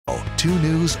2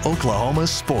 News Oklahoma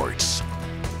Sports.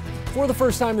 For the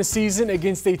first time this season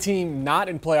against a team not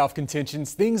in playoff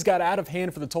contentions, things got out of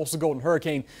hand for the Tulsa Golden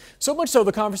Hurricane. So much so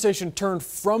the conversation turned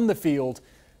from the field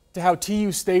to how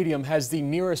TU Stadium has the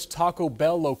nearest Taco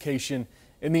Bell location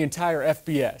in the entire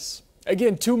FBS.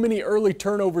 Again, too many early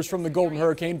turnovers from the Golden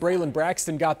Hurricane. Braylon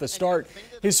Braxton got the start.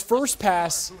 His first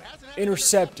pass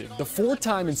intercepted. The fourth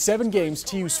time in 7 games,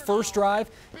 TU's first drive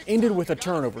ended with a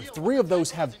turnover. 3 of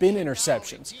those have been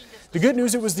interceptions. The good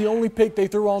news, it was the only pick they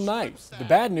threw all night. The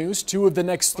bad news, 2 of the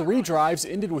next 3 drives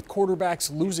ended with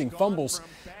quarterbacks losing fumbles.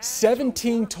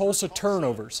 17 Tulsa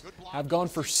turnovers have gone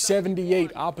for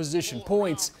 78 opposition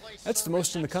points. That's the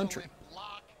most in the country.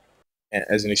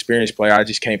 As an experienced player, I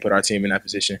just can't put our team in that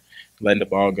position, letting the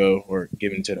ball go or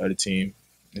giving it to the other team,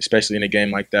 especially in a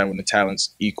game like that when the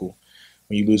talent's equal.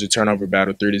 When you lose a turnover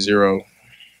battle 3-0,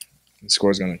 the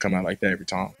score's going to come out like that every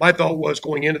time. My thought was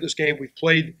going into this game, we've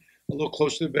played a little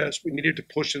close to the vest. We needed to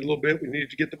push it a little bit. We needed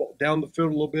to get the ball down the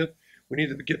field a little bit. We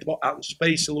needed to get the ball out in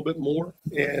space a little bit more.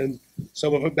 And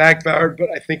some of it backfired, but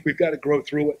I think we've got to grow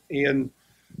through it. And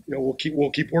we'll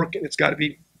keep working. It's got to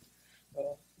be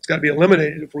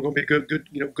eliminated if we're going to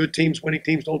be good teams. Winning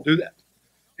teams don't do that.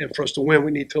 And for us to win,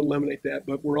 we need to eliminate that.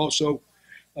 But we're also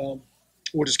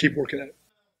we'll just keep working at it.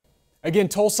 Again,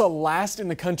 Tulsa last in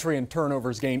the country in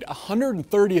turnovers gained,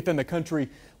 130th in the country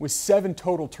with 7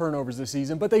 total turnovers this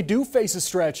season. But they do face a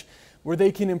stretch where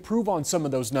they can improve on some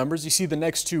of those numbers. You see the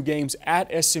next 2 games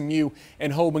at SMU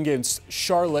and home against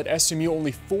Charlotte. SMU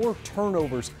only 4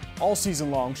 turnovers all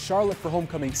season long. Charlotte for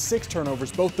homecoming 6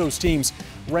 turnovers. Both those teams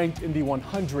ranked in the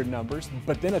 100 numbers.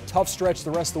 But then a tough stretch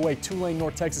the rest of the way. Tulane,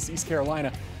 North Texas, East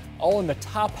Carolina, all in the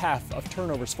top half of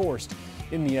turnovers forced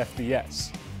in the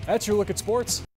FBS. That's your look at sports.